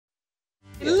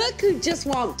Look who just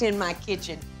walked in my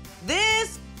kitchen.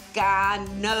 This guy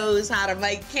knows how to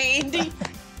make candy.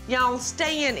 Y'all,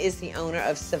 Stan is the owner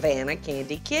of Savannah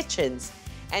Candy Kitchens.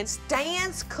 And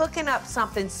Stan's cooking up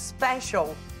something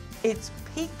special. It's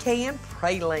pecan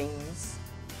pralines.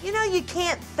 You know, you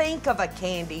can't think of a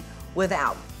candy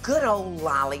without good old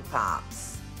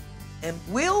lollipops. And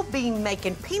we'll be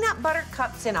making peanut butter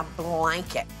cups in a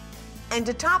blanket. And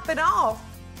to top it off,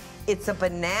 it's a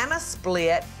banana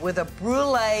split with a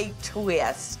brulee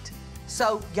twist.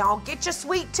 So y'all get your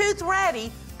sweet tooth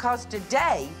ready, cause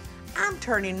today I'm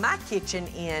turning my kitchen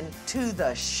into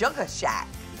the sugar shack.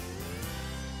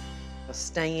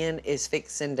 Stan is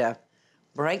fixing to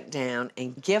break down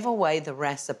and give away the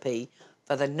recipe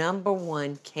for the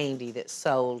 #1 candy that's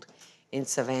sold in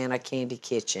Savannah Candy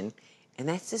Kitchen, and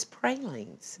that's his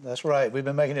pralines. That's right. We've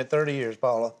been making it 30 years,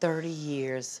 Paula. 30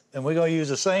 years. And we're going to use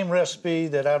the same recipe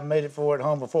that I've made it for at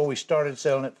home before we started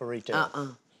selling it for retail.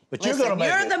 But Listen, you're going to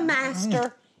make it. You're the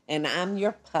master, and I'm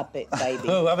your puppet, baby.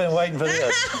 Oh, I've been waiting for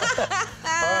this.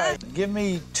 All right, give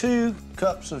me 2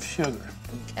 cups of sugar.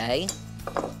 Okay.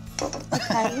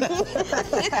 Okay.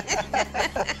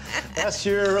 That's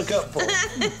your cupful.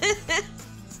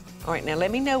 All right, now let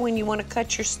me know when you want to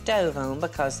cut your stove on,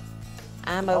 because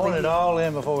I'm over I want here. it all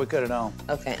in before we cut it on.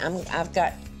 Okay, I've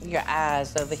got your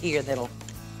eyes over here that'll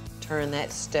turn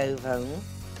that stove on.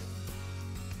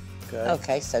 Okay.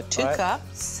 Okay, so 2 right.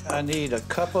 cups. I need a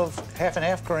cup of half and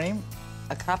half cream.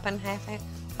 A cup and half. All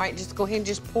right, just go ahead and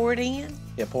just pour it in.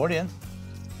 Yeah, pour it in.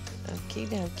 Okie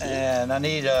dokie. And I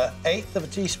need 1/8 of a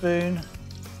teaspoon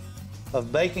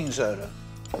of baking soda.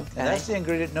 Okay. And that's the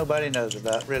ingredient nobody knows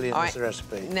about, really, in All this right.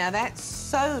 recipe. Now that's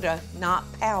soda, not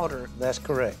powder, That's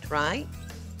correct. right?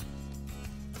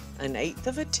 1/8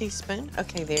 of a teaspoon.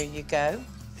 Okay, there you go.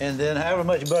 And then however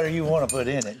much butter you want to put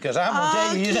in it, because I'm going to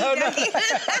tell you, you know,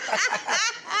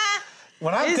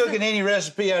 when I'm cooking any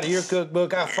recipe out of your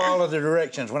cookbook, I follow the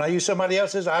directions. When I use somebody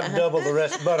else's, I double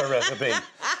the butter recipe.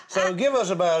 So give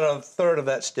us about 1/3 of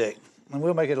that stick, and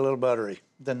we'll make it a little buttery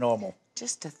than normal.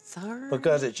 Just 1/3?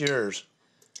 Because it's yours.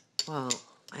 Well,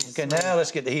 Okay, now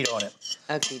let's get the heat on it.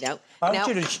 okie doke. I want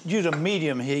you to use a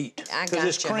medium heat, I because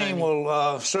this gotcha, cream honey.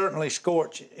 will certainly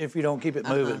scorch if you don't keep it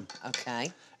moving.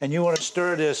 Okay. And you want to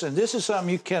stir this, and this is something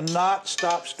you cannot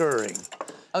stop stirring.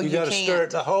 Oh, you got to can't? stir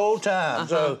it the whole time.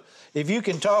 So if you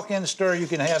can talk and stir, you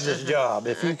can have this job.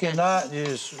 If you cannot, it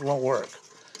just won't work.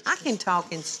 I can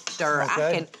talk and stir.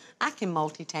 Okay. I can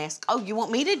multitask. Oh, you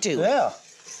want me to do it? Yeah.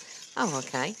 Oh,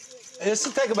 okay. This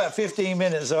will take about 15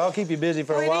 minutes, so I'll keep you busy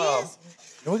for a while. It is?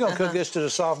 And we're going to cook this to the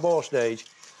soft boil stage,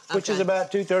 which is Okay.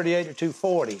 about 238 or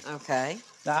 240. Okay.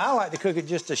 Now, I like to cook it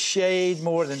just a shade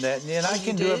more than that, and I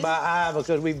can do it by eye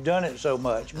because we've done it so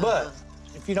much. But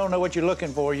if you don't know what you're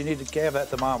looking for, you need to have that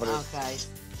thermometer. Okay.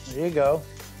 There you go.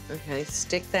 Okay,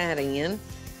 stick that in.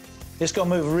 It's going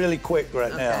to move really quick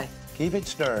right now. Okay. Keep it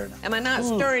stirred. Am I not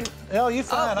stirring? Oh, you're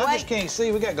fine. I just wait. can't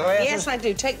see. We got glasses. Yes, I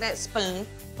do. Take that spoon.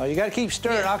 Oh, you got to keep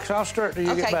stirring. Yeah. I'll stir it till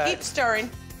you get Okay, back. keep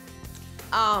stirring.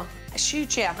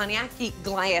 Shoot, yeah, honey, I keep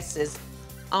glasses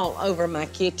all over my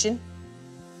kitchen.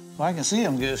 Well, I can see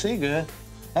them good. See good.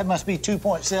 That must be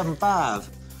 2.75.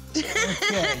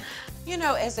 Okay. You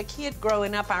know, as a kid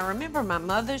growing up, I remember my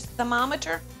mother's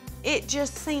thermometer. It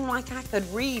just seemed like I could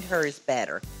read hers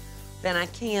better than I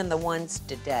can the ones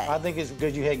today. I think it's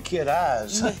because you had kid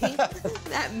eyes.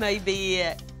 That may be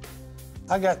it.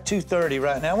 I got 230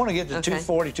 right now. I want to get to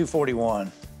 240,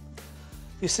 241.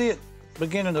 You see it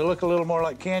beginning to look a little more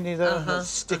like candy, though? It's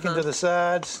sticking to the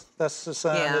sides. That's the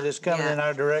sign that it's coming in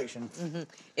our direction.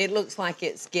 It looks like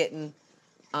it's getting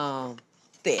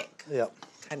thick. Yep.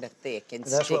 Kind of thick and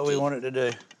That's what we want it to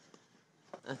do.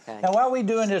 Okay. Now, while we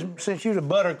doing this, since you're the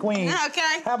butter queen,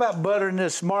 Okay. how about buttering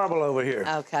this marble over here?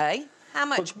 Okay. How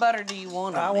much butter do you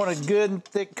want on I want a good and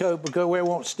thick coat because where it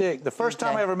won't stick. The first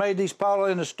time I ever made these, Paula,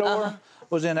 in the store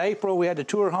was in April. We had to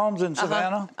tour homes in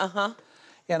Savannah.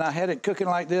 And I had it cooking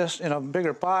like this in a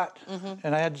bigger pot.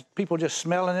 And I had people just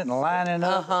smelling it and lining it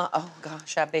up. Oh,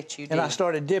 gosh, I bet you did. And I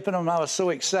started dipping them. I was so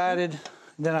excited.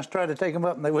 Then I tried to take them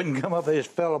up, and they wouldn't come up. They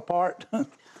just fell apart.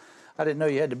 I didn't know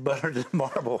you had to butter the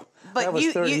marble. But that was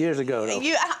 30 years ago,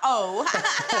 though.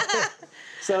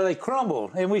 So they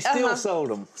crumbled, and we still sold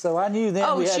them. So I knew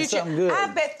then we had something good. I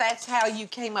bet that's how you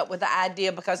came up with the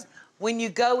idea, because when you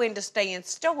go into Stan's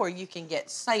store, you can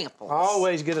get samples.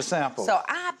 Always get a sample. So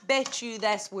I bet you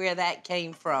that's where that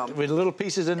came from. With little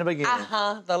pieces in the beginning.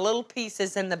 The little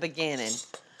pieces in the beginning.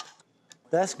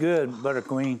 That's good, Butter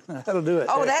Queen. That'll do it.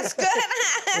 Oh, that's good.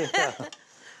 Yeah.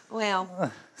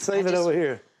 Well, Save it over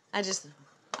here.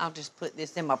 I'll just put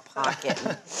this in my pocket.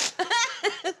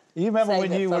 You remember Save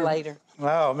when it you for were later.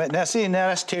 Oh, man, now see, now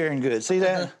that's tearing good. See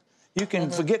that? You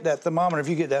can forget that thermometer if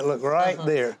you get that look right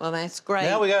there. Well, that's great.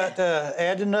 Now we got to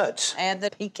add the nuts. Add the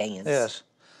pecans. Yes.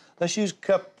 Let's use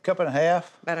cup and a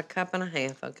half. About a cup and a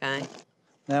half, okay.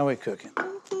 Now we're cooking.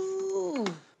 Ooh.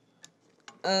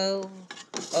 Oh,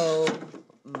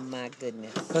 my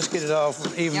goodness. Let's get it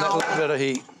off, even that little bit of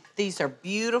heat. These are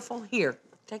beautiful. Here,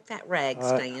 take that rag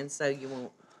stand so you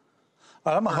won't.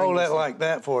 All right, I'm gonna hold that like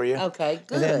that for you. Okay,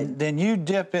 good. And then you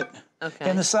dip it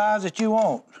in the size that you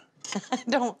want.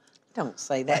 Don't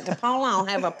say that to Paula. I don't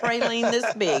have a praline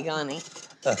this big, honey.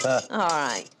 All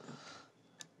right.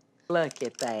 Look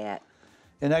at that.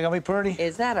 Isn't that gonna be pretty?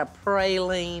 Is that a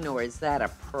praline or is that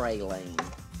a praline?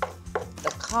 The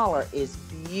color is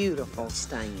beautiful,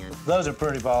 Stan. Those are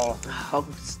pretty, Paula. Oh,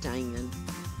 Stan.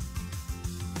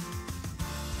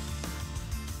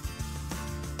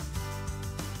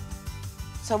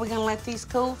 So we're gonna let these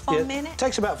cool for a minute? It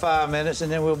takes about 5 minutes,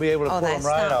 and then we'll be able to pull them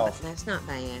right off. That's not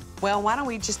bad. Well, why don't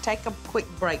we just take a quick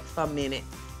break for a minute,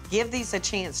 give these a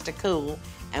chance to cool,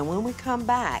 and when we come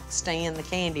back, Stan the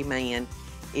Candy Man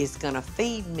is gonna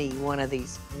feed me one of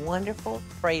these wonderful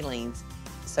pralines.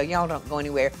 So y'all don't go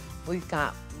anywhere. We've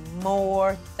got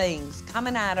more things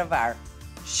coming out of our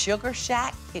Sugar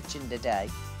Shack kitchen today.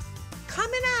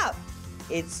 Coming up,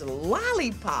 it's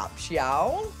lollipops,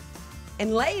 y'all.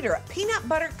 And later, peanut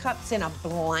butter cups in a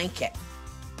blanket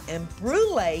and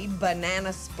brulee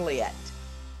banana split.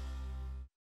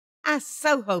 I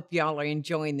so hope y'all are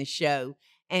enjoying the show.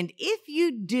 And if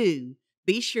you do,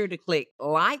 be sure to click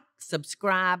like,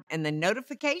 subscribe, and the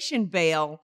notification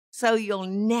bell so you'll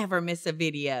never miss a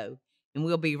video. And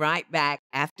we'll be right back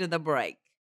after the break.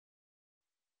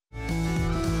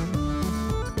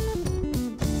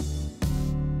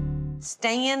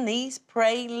 Stan, these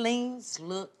pralines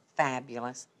look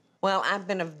fabulous. Well, I've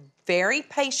been a very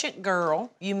patient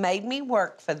girl. You made me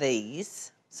work for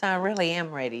these, so I really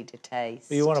am ready to taste.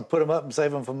 Do you want to put them up and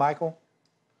save them for Michael?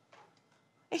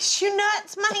 Is you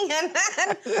nuts, man?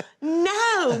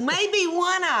 No, maybe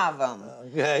one of them.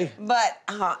 Okay. But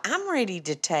I'm ready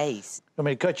to taste. Want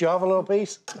me to cut you off a little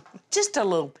piece? Just a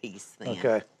little piece, then.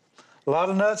 Okay. A lot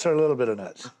of nuts or a little bit of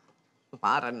nuts? A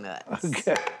lot of nuts.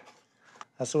 Okay.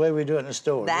 That's the way we do it in the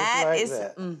store. That like is,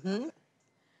 that.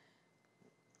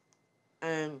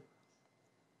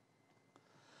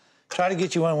 Try to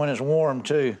get you one when it's warm,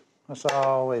 too. That's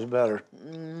always better.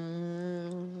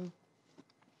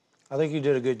 I think you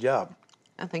did a good job.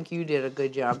 I think you did a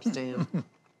good job, Stan.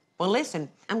 Well, listen,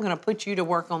 I'm going to put you to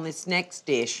work on this next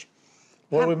dish.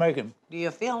 What are we making? Do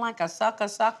you feel like a sucker?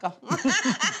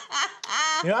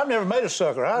 You know, I've never made a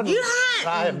sucker. You haven't?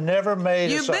 I have never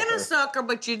made a sucker. You've been a sucker,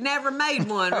 but you've never made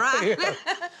one, right?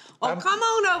 Well, come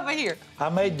on over here. I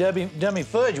made dummy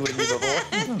fudge with you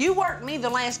before. You worked me the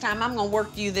last time. I'm going to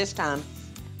work you this time.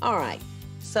 All right.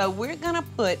 So we're going to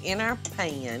put in our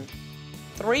pan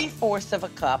 3/4 of a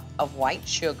cup of white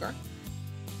sugar.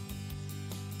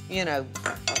 You know,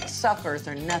 suckers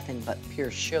are nothing but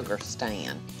pure sugar,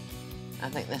 Stan. I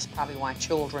think that's probably why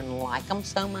children like them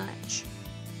so much.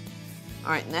 All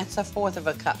right, and that's 1/4 of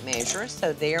a cup measure,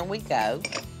 so there we go.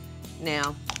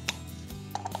 Now,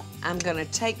 I'm gonna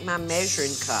take my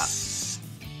measuring cup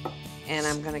and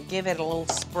I'm gonna give it a little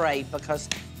spray because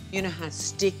you know how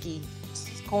sticky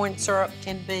corn syrup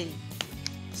can be.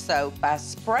 So by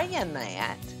spraying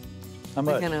that,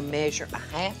 we're gonna measure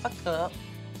 1/2 cup.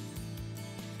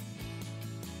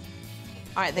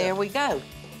 All right, there we go.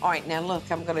 All right, now look,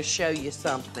 I'm gonna show you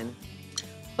something.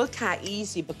 Look how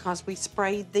easy, because we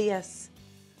sprayed this.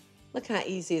 Look how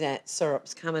easy that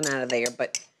syrup's coming out of there.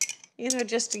 But, you know,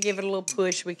 just to give it a little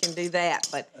push, we can do that.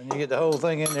 But and you get the whole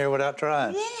thing in there without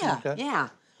trying. Yeah, yeah.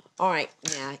 All right,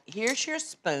 now, here's your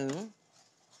spoon.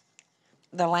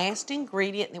 The last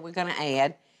ingredient that we're gonna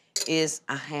add is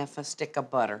 1/2 stick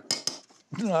of butter.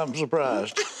 I'm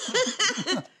surprised.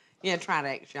 Yeah, try to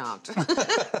act shocked.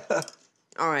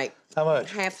 All right. How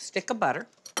much? 1/2 stick of butter.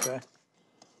 Okay.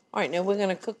 All right, now we're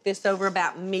gonna cook this over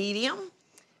about medium.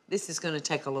 This is gonna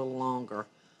take a little longer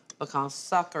because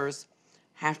suckers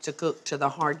have to cook to the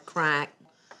hard crack.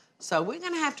 So we're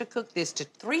gonna have to cook this to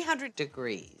 300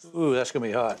 degrees. Ooh, that's gonna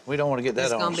be hot. We don't want to get that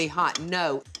on. It's gonna be hot.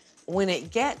 No. When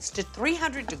it gets to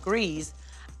 300 degrees,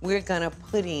 we're gonna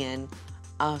put in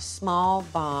a small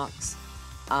box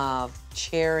of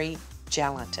cherry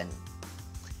gelatin.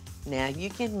 Now, you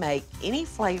can make any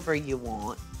flavor you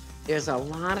want. There's a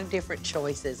lot of different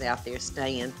choices out there,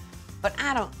 Stan, but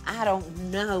I don't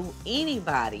know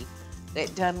anybody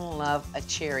that doesn't love a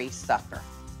cherry sucker.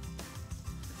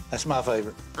 That's my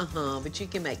favorite. But you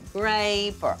can make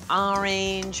grape or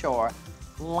orange or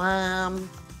lime.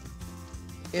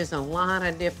 There's a lot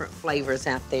of different flavors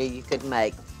out there you could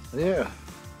make. Yeah.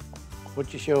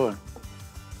 What you showing?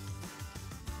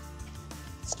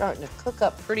 Starting to cook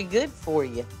up pretty good for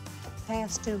you.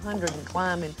 Past 200 and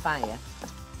climbing fast.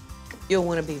 You'll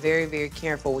want to be very, very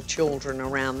careful with children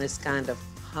around this kind of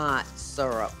hot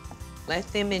syrup. Let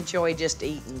them enjoy just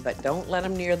eating, but don't let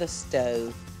them near the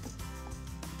stove.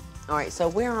 All right, so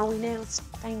where are we now,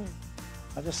 Stan?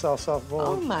 I just saw soft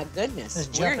boiled. Oh my goodness. It's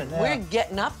jumping now. We're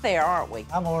getting up there, aren't we?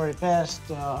 I'm already past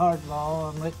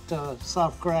hardball. I'm at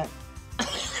soft crack.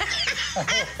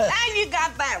 You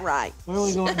got that right. Where are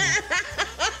we going now?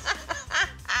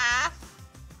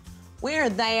 We're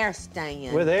there,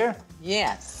 Stan. We're there?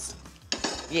 Yes.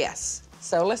 Yes.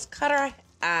 So let's cut her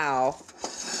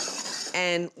off.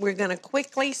 And we're gonna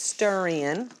quickly stir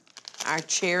in our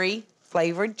cherry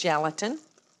flavored gelatin.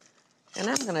 And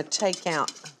I'm gonna take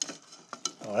out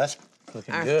Oh, that's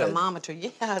looking our good. thermometer.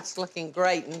 Yeah, it's looking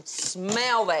great. And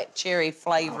smell that cherry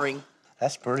flavoring.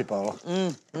 That's pretty, Paula.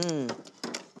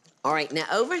 All right, now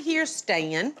over here,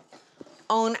 Stan,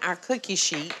 on our cookie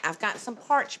sheet, I've got some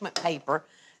parchment paper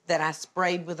that I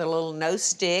sprayed with a little no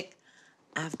stick.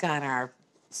 I've got our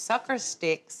sucker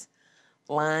sticks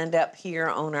lined up here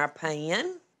on our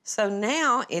pan. So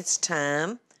now it's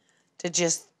time to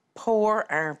just pour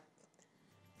our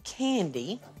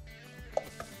candy.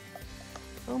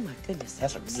 Oh my goodness.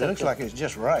 It looks like it's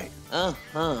just right.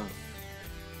 Uh-huh.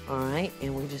 All right,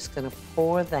 and we're just gonna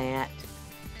pour that.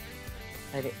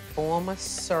 Let it form a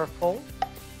circle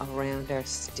around our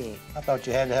stick. I thought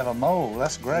you had to have a mold.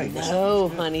 That's great. No,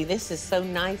 honey, this is so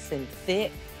nice and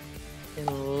thick.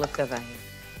 And look at that.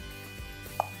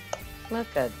 Look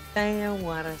at that,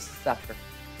 what a sucker.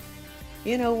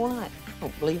 You know what? I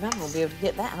don't believe I'm gonna be able to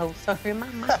get that whole sucker in my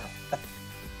mouth.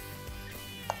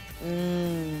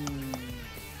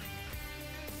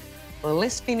 Well,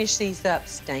 let's finish these up,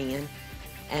 Stan,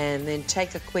 and then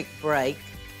take a quick break.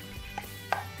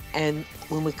 And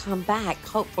when we come back,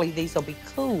 hopefully these will be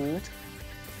cooled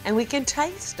and we can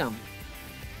taste them.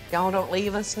 Y'all don't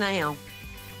leave us now.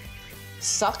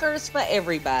 Suckers for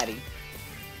everybody.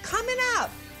 Coming up,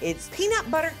 it's peanut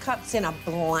butter cups in a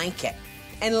blanket.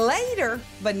 And later,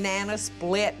 banana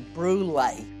split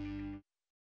brulee.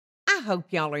 I hope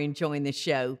y'all are enjoying the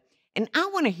show. And I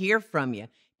want to hear from you.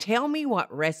 Tell me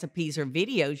what recipes or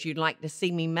videos you'd like to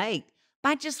see me make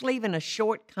by just leaving a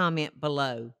short comment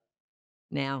below.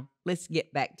 Now, let's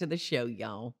get back to the show,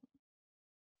 y'all.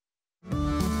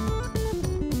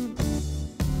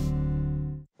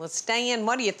 Well, Stan,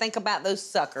 what do you think about those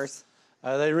suckers?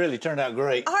 They really turned out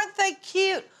great. Aren't they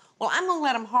cute? Well, I'm gonna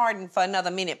let them harden for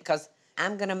another minute because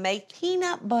I'm gonna make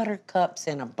peanut butter cups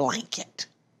in a blanket.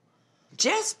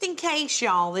 Just in case,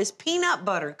 y'all, this peanut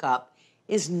butter cup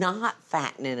is not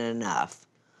fattening enough,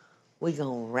 we're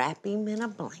gonna wrap him in a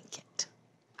blanket.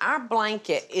 Our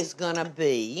blanket is gonna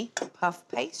be puff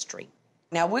pastry.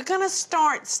 Now we're gonna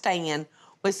start, Stan,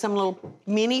 with some little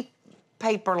mini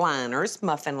paper liners,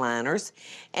 muffin liners.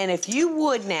 And if you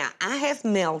would now, I have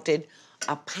melted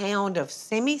a pound of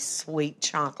semi-sweet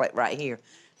chocolate right here.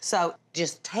 So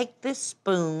just take this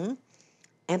spoon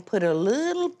and put a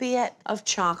little bit of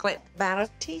chocolate, about a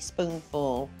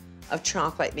teaspoonful of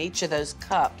chocolate in each of those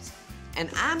cups. And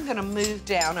I'm gonna move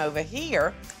down over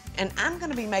here and I'm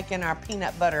gonna be making our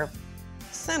peanut butter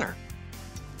center.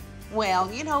 Well,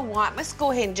 you know what? Let's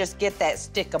go ahead and just get that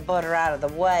stick of butter out of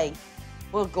the way.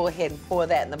 We'll go ahead and pour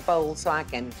that in the bowl so I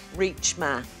can reach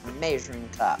my measuring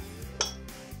cup.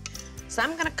 So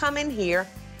I'm gonna come in here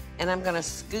and I'm gonna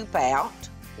scoop out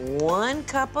 1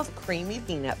 cup of creamy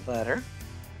peanut butter.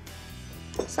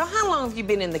 So how long have you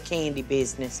been in the candy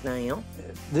business now?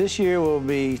 This year will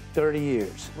be 30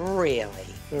 years. Really?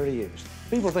 30 years.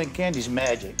 People think candy's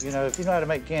magic. You know, if you know how to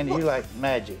make candy, you like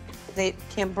magic. It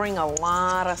can bring a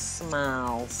lot of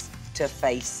smiles to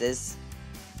faces.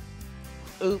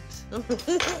 Oops.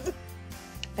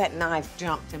 That knife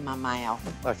jumped in my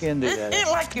mouth. I can do that.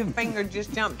 Like your finger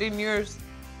just jumped in yours.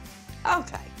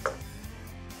 Okay.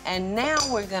 And now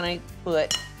we're gonna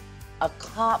put a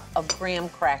cup of graham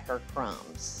cracker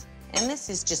crumbs. And this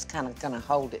is just kind of gonna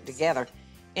hold it together.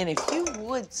 And if you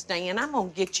would, Stan, I'm gonna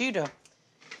get you to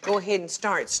go ahead and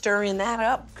start stirring that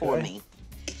up for me.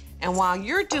 And while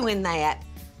you're doing that,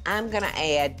 I'm gonna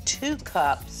add 2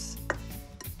 cups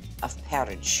of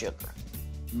powdered sugar.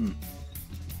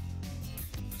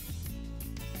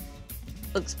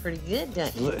 Looks pretty good,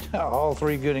 doesn't it? All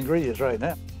 3 good ingredients right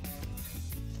now.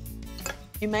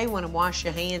 You may want to wash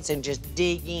your hands and just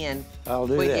dig in I'll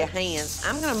do with that. your hands.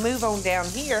 I'm going to move on down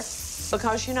here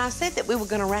because, you know, I said that we were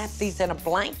going to wrap these in a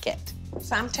blanket.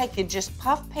 So I'm taking just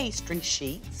puff pastry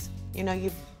sheets. You know,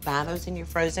 you buy those in your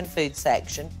frozen food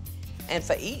section. And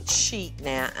for each sheet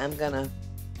now, I'm gonna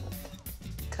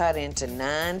cut into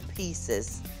 9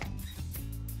 pieces,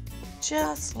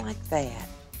 just like that.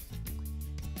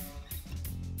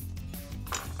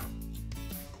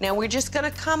 Now we're just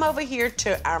gonna come over here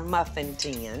to our muffin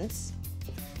tins,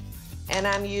 and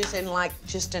I'm using like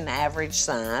just an average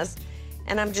size,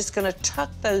 and I'm just gonna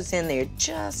tuck those in there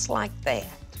just like that.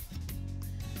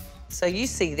 So you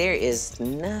see there is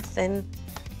nothing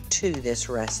to this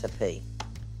recipe.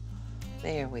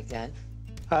 There we go.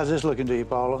 How's this looking to you,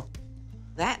 Paula?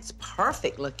 That's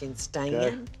perfect looking, Stan.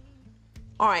 Okay.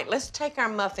 All right, let's take our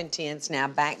muffin tins now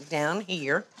back down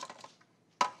here.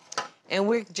 And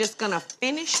we're just gonna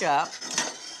finish up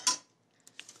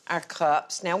our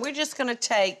cups. Now we're just gonna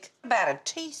take about a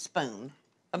teaspoon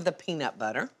of the peanut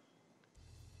butter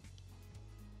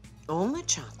on the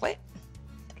chocolate.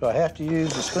 Do I have to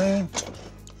use the spoon?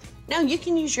 No, you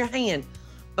can use your hand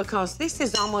because this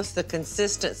is almost the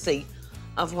consistency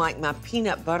of like my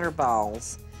peanut butter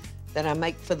balls that I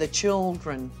make for the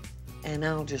children. And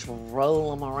I'll just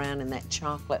roll them around in that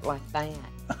chocolate like that.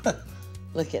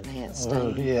 Look at that, Steve.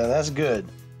 Oh, yeah, that's good.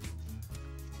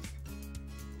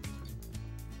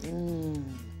 Mmm.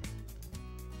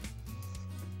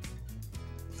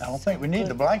 I don't think we need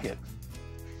the blanket.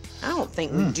 I don't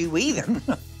think we do either.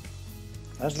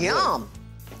 That's Yum.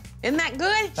 good. Isn't that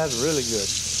good? That's really good.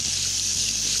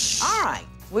 All right,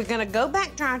 we're gonna go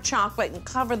back to our chocolate and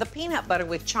cover the peanut butter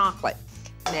with chocolate.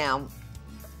 Now,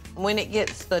 when it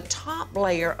gets the top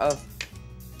layer of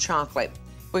chocolate,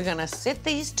 we're gonna sit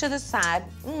these to the side.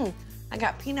 I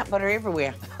got peanut butter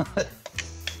everywhere.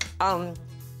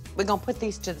 We're gonna put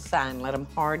these to the side and let them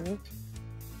harden.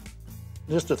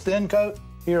 Just a thin coat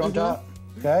here on top,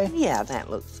 okay? Yeah, that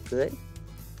looks good.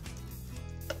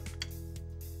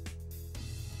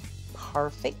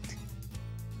 Perfect.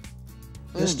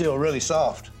 It's still really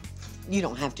soft. You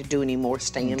don't have to do any more,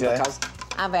 Stan, Okay. because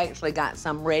I've actually got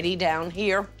some ready down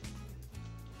here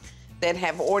that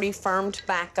have already firmed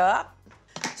back up.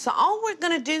 So all we're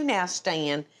gonna do now,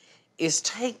 Stan, is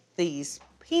take these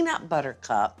peanut butter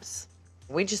cups.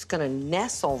 We're just gonna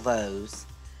nestle those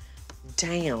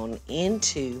down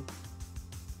into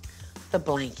the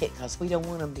blanket because we don't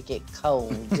want them to get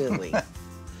cold, do we?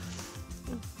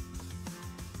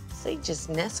 See, just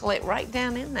nestle it right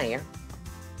down in there,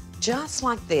 just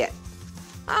like that.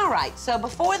 All right, so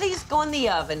before these go in the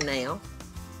oven now,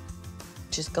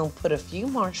 just gonna put a few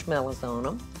marshmallows on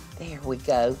them. There we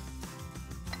go.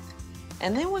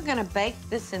 And then we're gonna bake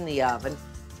this in the oven,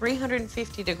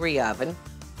 350-degree oven,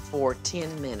 for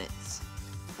 10 minutes.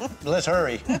 Let's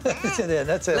hurry.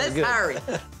 That sounds Let's good. hurry.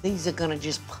 These are gonna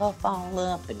just puff all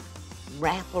up and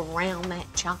wrap around that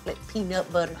chocolate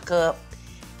peanut butter cup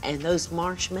and those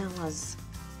marshmallows.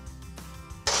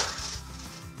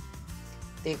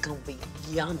 They're gonna be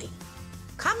yummy.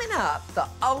 Coming up, the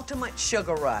ultimate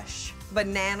sugar rush,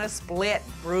 banana split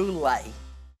brulee.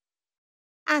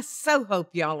 I so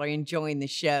hope y'all are enjoying the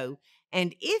show.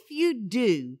 And if you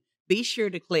do, be sure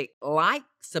to click like,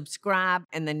 subscribe,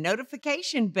 and the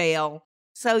notification bell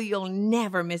so you'll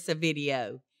never miss a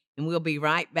video. And we'll be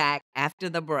right back after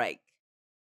the break.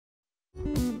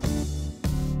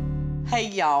 Hey,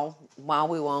 y'all. While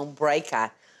we were on break,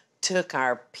 I took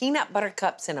our peanut butter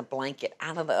cups in a blanket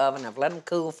out of the oven. I've let them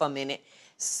cool for a minute.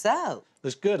 So.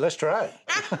 Looks good. Let's try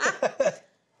it.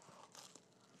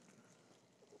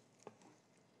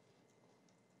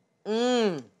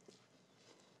 Isn't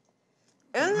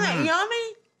that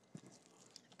yummy?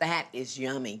 That is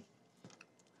yummy.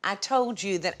 I told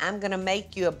you that I'm gonna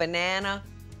make you a banana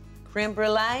creme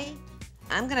brulee.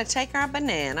 I'm gonna take our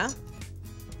banana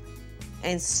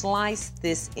and slice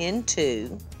this in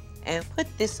two and put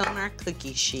this on our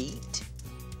cookie sheet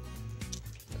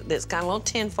that's got a little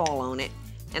tin foil on it.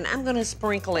 And I'm gonna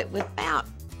sprinkle it with about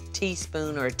a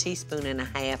teaspoon or a teaspoon and a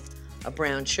half of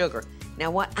brown sugar. Now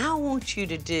what I want you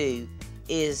to do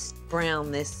is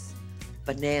brown this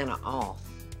banana off.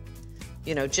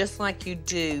 You know, just like you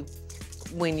do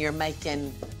when you're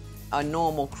making a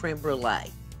normal creme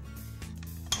brulee.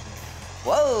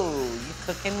 Whoa, you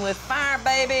cooking with fire,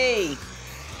 baby.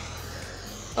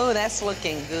 Oh, that's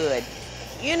looking good.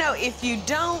 You know, if you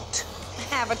don't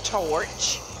have a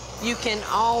torch, you can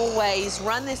always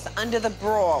run this under the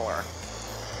broiler.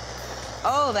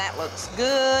 Oh, that looks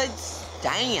good.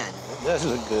 Stan. This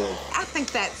is good. I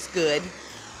think that's good.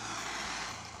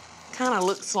 Kind of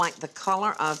looks like the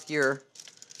color of your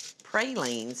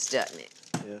pralines, doesn't it?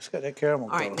 Yeah, it's got that caramel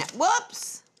All right, color. now,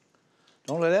 whoops.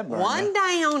 Don't let that burn. One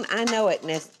down, I know it.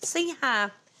 Now, see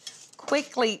how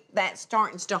quickly that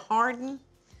starts to harden?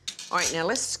 All right, now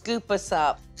let's scoop us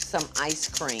up some ice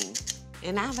cream.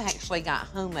 And I've actually got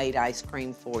homemade ice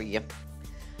cream for you.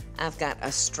 I've got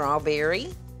a strawberry.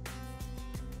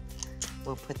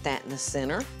 We'll put that in the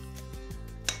center.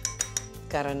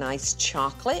 Got a nice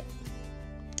chocolate.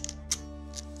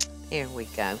 There we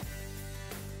go.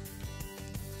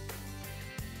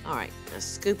 All right, a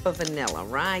scoop of vanilla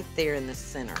right there in the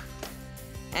center.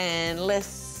 And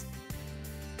let's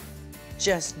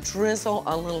just drizzle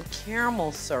a little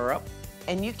caramel syrup.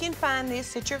 And you can find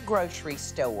this at your grocery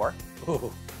store.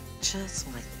 Ooh. Just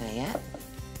like that.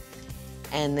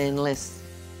 And then let's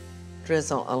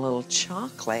drizzle a little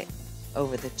chocolate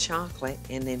over the chocolate,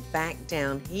 and then back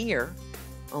down here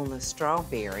on the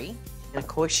strawberry. And of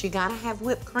course, you gotta have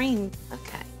whipped cream.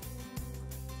 Okay.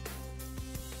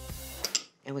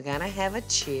 And we gotta have a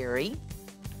cherry.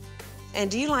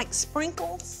 And do you like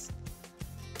sprinkles?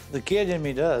 The kid in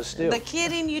me does still. The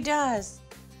kid in you does.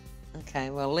 Okay,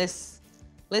 well, let's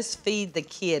feed the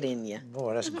kid in you.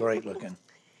 Boy, that's great looking.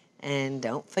 And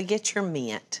don't forget your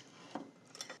mint.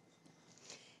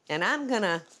 And I'm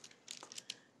gonna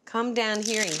come down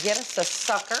here and get us a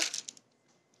sucker.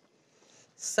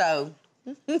 So,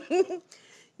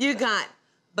 you got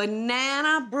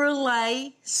banana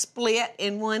brulee split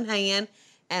in one hand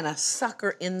and a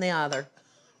sucker in the other.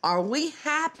 Are we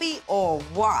happy or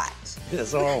what?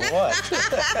 Yes, or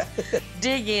what?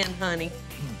 Dig in, honey.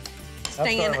 I'm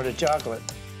starting with the chocolate.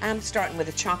 I'm starting with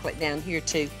the chocolate down here,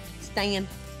 too. Stand.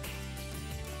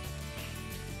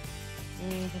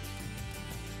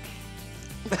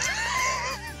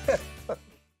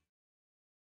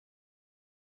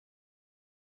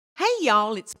 Hey,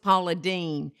 y'all, it's Paula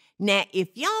Deen. Now, if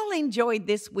y'all enjoyed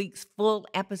this week's full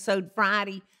episode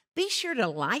Friday, be sure to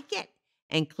like it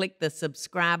and click the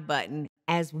subscribe button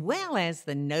as well as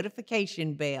the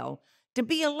notification bell to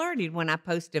be alerted when I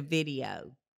post a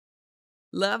video.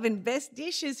 Love and best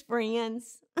dishes,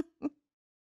 friends.